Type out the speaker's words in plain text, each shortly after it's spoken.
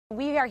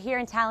We are here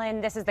in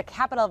Tallinn. This is the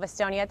capital of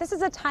Estonia. This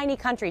is a tiny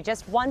country,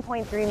 just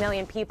 1.3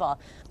 million people,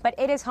 but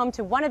it is home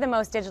to one of the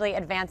most digitally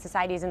advanced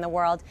societies in the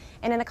world.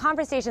 And in the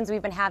conversations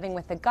we've been having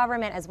with the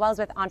government as well as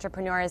with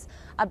entrepreneurs,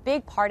 a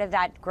big part of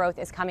that growth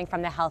is coming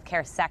from the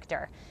healthcare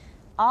sector.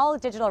 All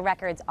digital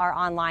records are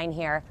online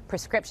here.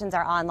 Prescriptions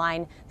are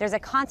online. There's a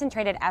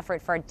concentrated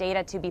effort for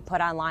data to be put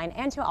online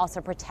and to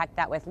also protect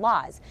that with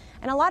laws.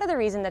 And a lot of the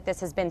reason that this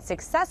has been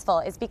successful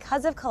is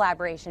because of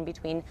collaboration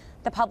between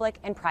the public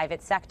and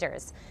private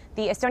sectors.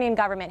 The Estonian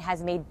government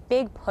has made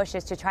big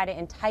pushes to try to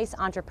entice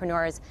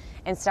entrepreneurs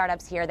and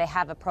startups here. They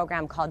have a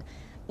program called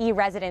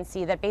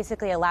e-residency that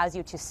basically allows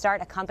you to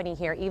start a company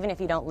here even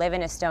if you don't live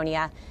in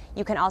Estonia.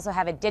 You can also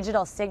have a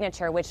digital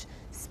signature which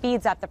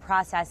speeds up the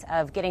process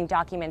of getting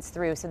documents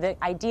through. So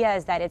the idea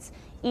is that it's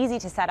easy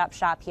to set up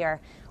shop here.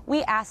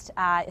 We asked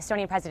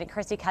Estonian President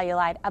Kersti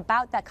Kaljulaid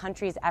about that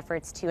country's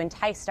efforts to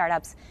entice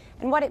startups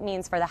and what it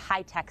means for the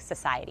high-tech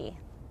society.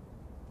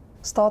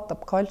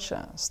 Startup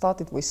culture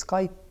started with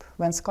Skype.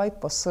 When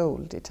Skype was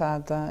sold, it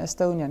had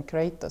Estonian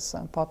creators,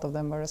 and part of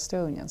them were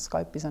Estonian.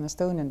 Skype is an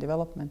Estonian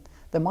development.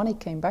 The money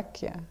came back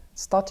here,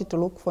 started to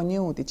look for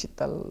new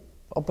digital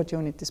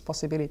opportunities,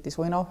 possibilities.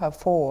 We now have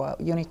 4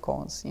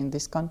 unicorns in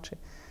this country,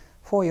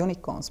 4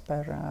 unicorns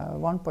per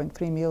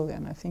 1.3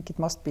 million. I think it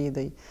must be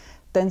the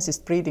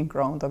densest breeding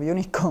ground of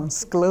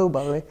unicorns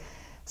globally.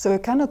 So you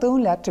cannot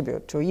only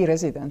attribute to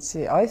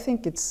e-residency. I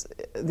think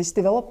this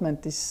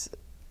development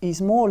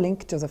is more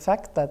linked to the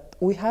fact that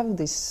we have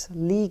this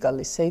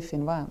legally safe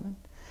environment.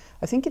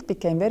 I think it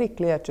became very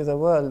clear to the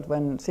world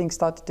when things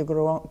started to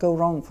go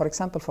wrong, for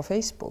example, for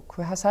Facebook,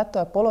 who has had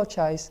to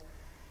apologize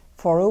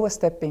for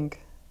overstepping,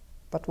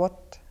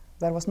 but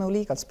there was no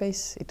legal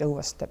space, it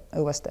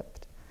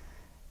overstepped.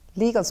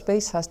 Legal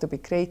space has to be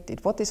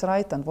created, what is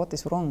right and what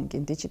is wrong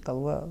in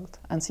digital world.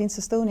 And since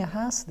Estonia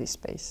has this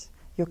space,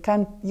 you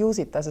can use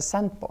it as a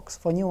sandbox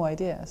for new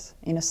ideas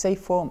in a safe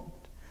format.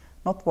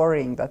 Not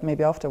worrying that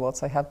maybe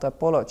afterwards I have to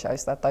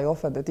apologize that I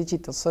offered a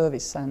digital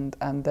service and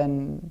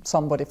then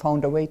somebody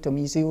found a way to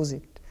misuse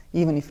it,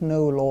 even if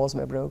no laws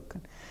were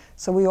broken.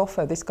 So we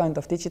offer this kind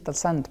of digital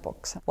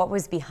sandbox. What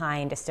was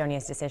behind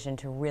Estonia's decision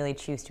to really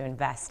choose to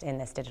invest in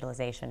this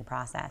digitalization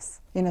process?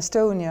 In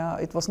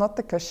Estonia, it was not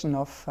the question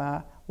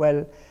of,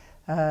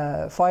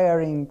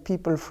 firing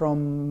people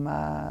from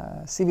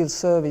civil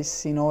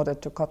service in order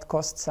to cut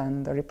costs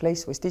and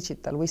replace with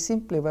digital. We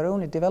simply were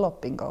only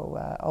developing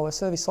our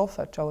service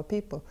offer to our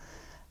people.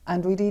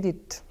 And we did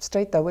it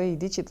straight away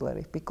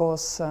digitally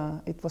because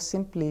it was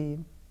simply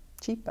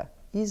cheaper,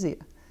 easier.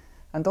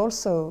 And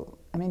also,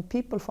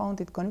 people found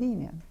it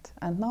convenient.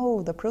 And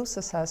now the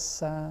process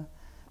has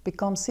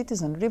become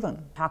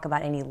citizen-driven. Talk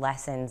about any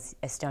lessons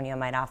Estonia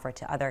might offer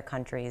to other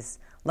countries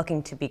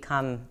looking to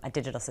become a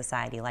digital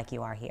society like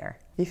you are here.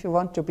 If you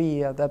want to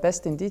be the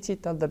best in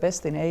digital, the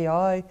best in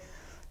AI,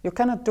 you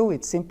cannot do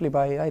it simply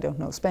by,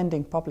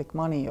 spending public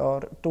money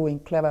or doing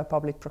clever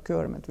public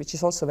procurement, which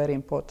is also very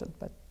important,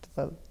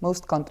 but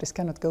most countries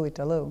cannot go it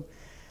alone.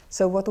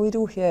 So what we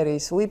do here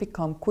is we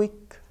become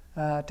quick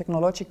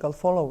technological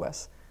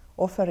followers,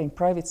 offering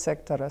private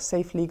sector a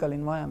safe legal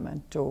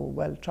environment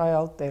to, try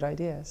out their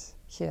ideas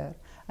here.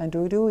 And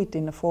we do it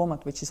in a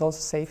format which is also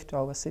safe to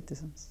our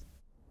citizens.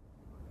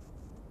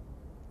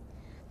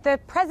 The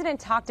president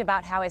talked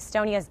about how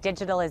Estonia's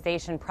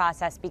digitalization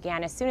process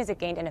began as soon as it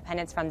gained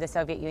independence from the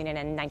Soviet Union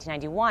in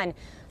 1991.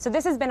 So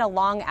this has been a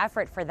long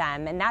effort for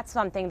them, and that's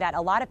something that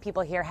a lot of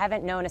people here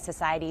haven't known a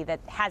society that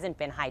hasn't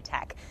been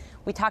high-tech.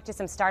 We talked to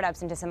some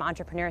startups and to some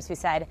entrepreneurs who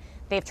said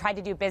they've tried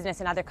to do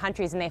business in other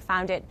countries and they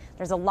found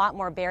there's a lot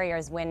more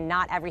barriers when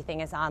not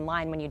everything is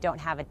online, when you don't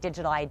have a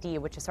digital ID,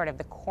 which is sort of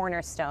the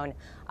cornerstone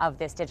of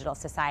this digital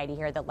society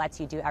here that lets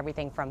you do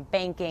everything from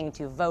banking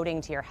to voting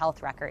to your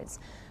health records.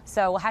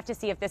 So we'll have to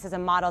see if this is a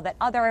model that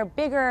other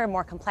bigger,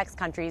 more complex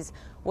countries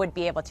would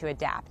be able to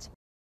adapt.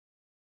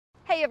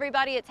 Hey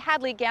everybody, it's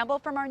Hadley Gamble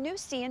from our new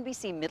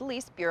CNBC Middle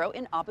East Bureau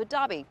in Abu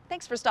Dhabi.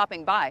 Thanks for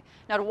stopping by.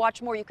 Now to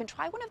watch more, you can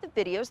try one of the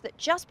videos that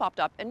just popped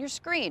up on your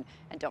screen.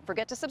 And don't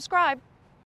forget to subscribe.